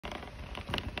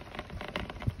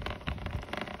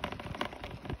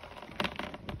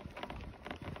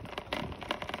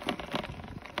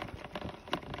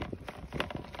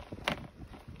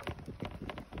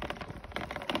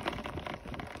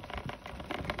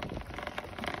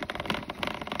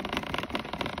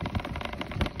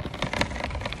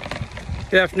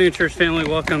Good afternoon, church family.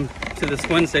 Welcome to this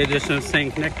Wednesday edition of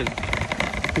Staying Connected.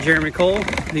 I'm Jeremy Cole,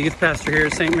 the youth pastor here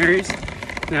at St. Mary's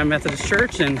Methodist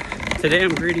Church, and today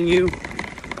I'm greeting you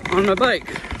on my bike.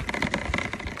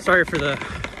 Sorry for the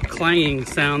clanging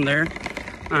sound there.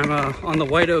 I'm on the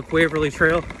White Oak Waverly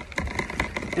Trail,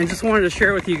 and just wanted to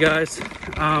share with you guys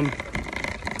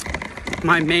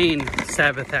my main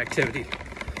Sabbath activity.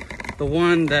 The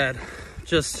one that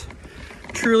just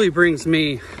truly brings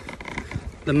me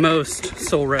the most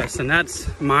soul rest, and that's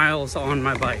miles on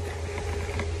my bike.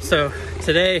 So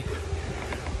today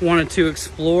wanted to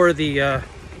explore the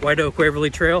White Oak Waverly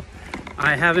Trail.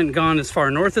 I haven't gone as far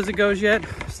north as it goes yet,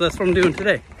 so that's what I'm doing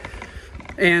today.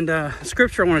 And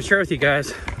scripture I want to share with you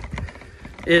guys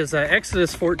is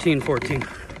Exodus 14:14.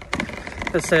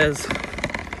 That says,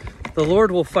 "The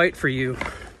Lord will fight for you.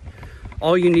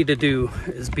 All you need to do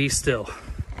is be still."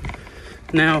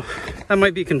 Now, that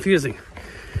might be confusing,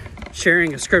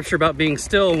 sharing a scripture about being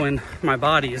still when my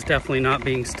body is definitely not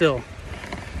being still.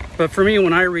 But for me,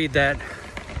 when I read that,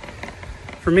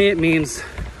 for me it means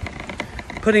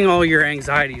putting all your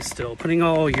anxieties still, putting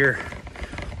all your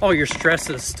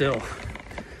stresses still,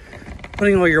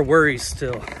 putting all your worries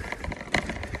still.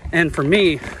 And for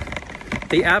me,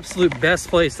 the absolute best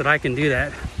place that I can do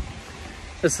that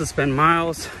is to spend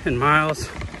miles and miles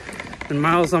and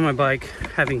miles on my bike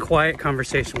having quiet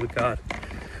conversation with God.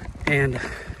 And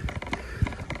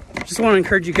just want to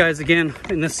encourage you guys again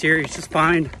in this series, just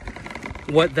find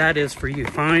what that is for you.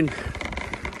 Find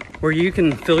where you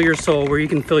can fill your soul, where you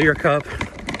can fill your cup,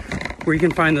 where you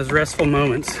can find those restful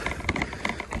moments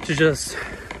to just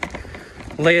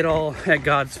lay it all at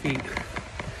God's feet.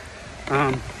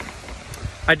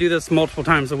 I do this multiple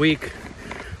times a week.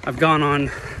 I've gone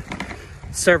on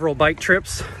several bike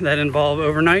trips that involve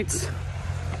overnights,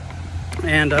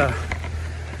 and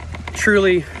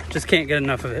truly just can't get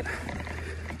enough of it.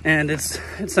 And it's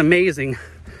amazing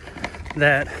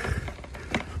that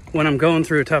when I'm going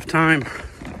through a tough time,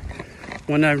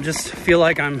 when I just feel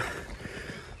like I'm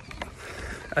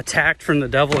attacked from the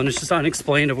devil and it's just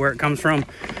unexplained of where it comes from,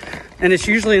 and it's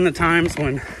usually in the times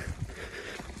when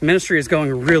ministry is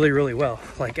going really, really well,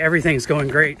 like everything's going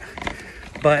great,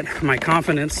 but my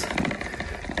confidence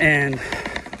and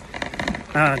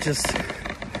just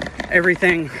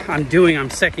everything I'm doing,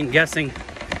 I'm second guessing,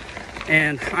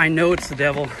 and I know it's the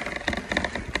devil.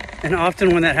 And often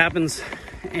when that happens,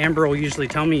 Amber will usually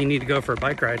tell me you need to go for a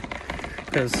bike ride,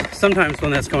 because sometimes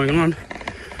when that's going on,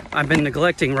 I've been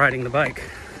neglecting riding the bike.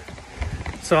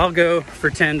 So I'll go for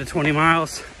 10 to 20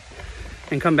 miles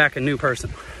and come back a new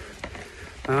person.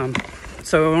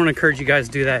 So I want to encourage you guys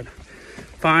to do that.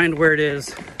 Find where it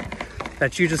is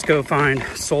that you just go find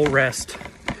soul rest,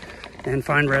 and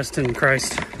find rest in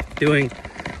Christ, doing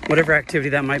whatever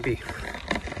activity that might be.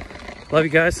 Love you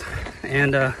guys,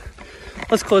 and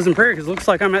let's close in prayer, because it looks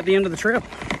like I'm at the end of the trail.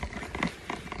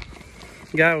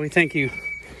 God, we thank you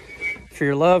for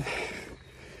your love.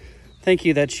 Thank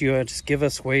you that you just give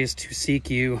us ways to seek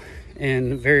you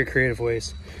in very creative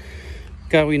ways.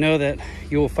 God, we know that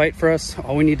you will fight for us.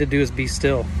 All we need to do is be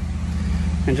still,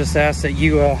 and just ask that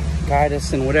you guide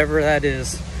us in whatever that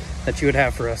is that you would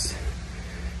have for us.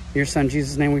 In your son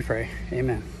Jesus' name we pray.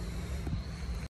 Amen.